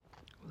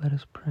Let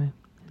us pray.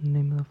 In the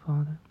name of the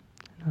Father,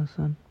 and of the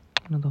Son,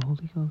 and of the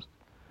Holy Ghost.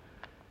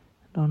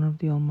 In honor of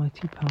the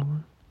Almighty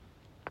Power,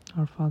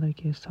 our Father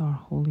gives to our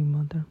Holy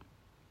Mother.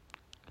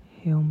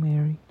 Hail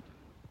Mary,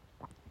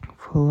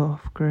 full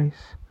of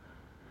grace,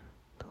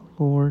 the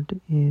Lord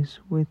is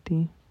with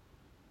thee.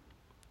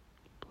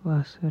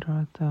 Blessed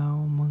art thou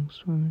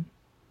amongst women,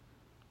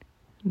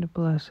 and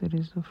blessed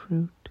is the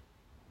fruit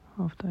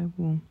of thy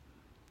womb,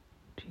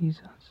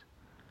 Jesus.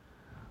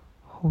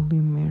 Holy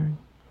Mary,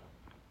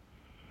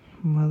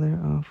 Mother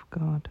of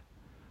God,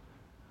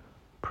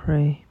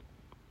 pray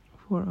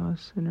for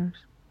us sinners,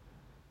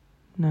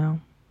 now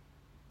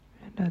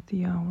and at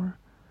the hour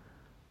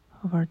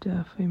of our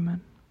death. Amen.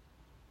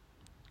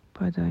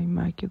 By thy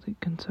immaculate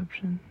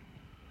conception,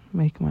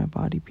 make my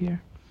body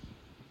pure,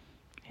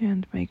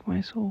 and make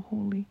my soul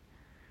holy.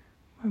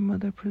 My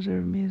mother,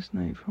 preserve me this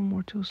night from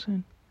mortal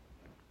sin,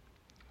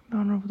 in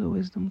honor of the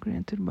wisdom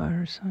granted by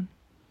her Son.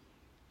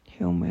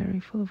 Hail Mary,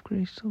 full of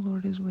grace, the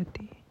Lord is with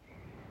thee.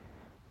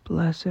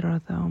 Blessed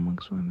art thou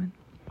amongst women,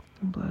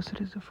 and blessed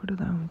is the fruit of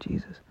thy womb,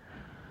 Jesus.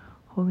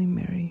 Holy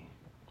Mary,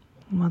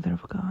 Mother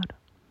of God,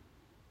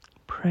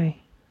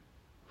 pray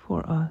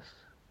for us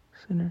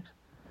sinners,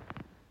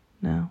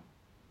 now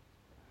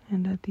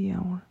and at the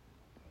hour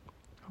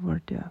of our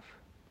death.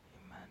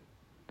 Amen.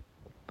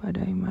 By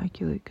thy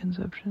immaculate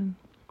conception,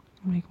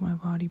 make my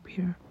body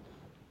pure,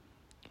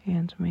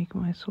 and make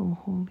my soul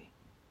holy.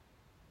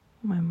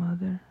 My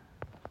mother,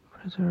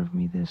 preserve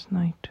me this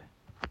night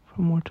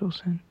from mortal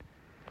sin.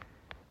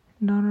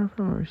 In honor of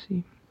her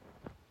mercy,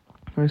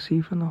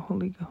 receive from the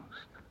Holy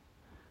Ghost.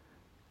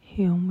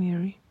 Hail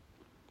Mary,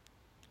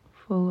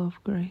 full of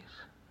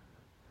grace,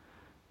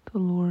 the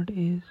Lord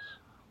is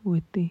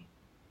with thee.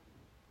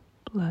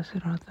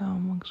 Blessed art thou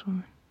amongst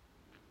women,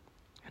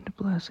 and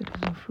blessed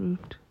is the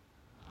fruit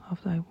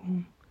of thy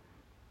womb,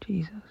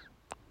 Jesus.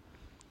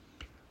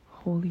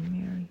 Holy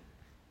Mary,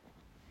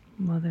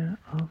 Mother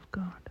of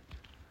God,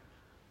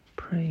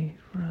 pray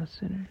for us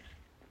sinners,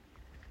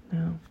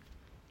 now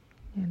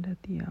and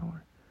at the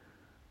hour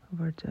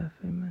of our death.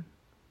 Amen.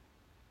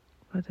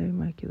 By thy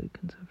immaculate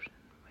conception,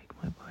 make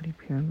my body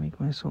pure and make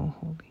my soul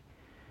holy.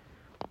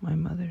 My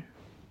mother,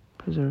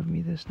 preserve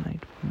me this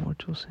night from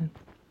mortal sin.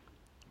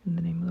 In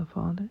the name of the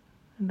Father,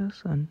 and of the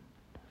Son,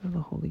 and of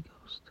the Holy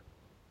Ghost.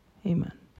 Amen.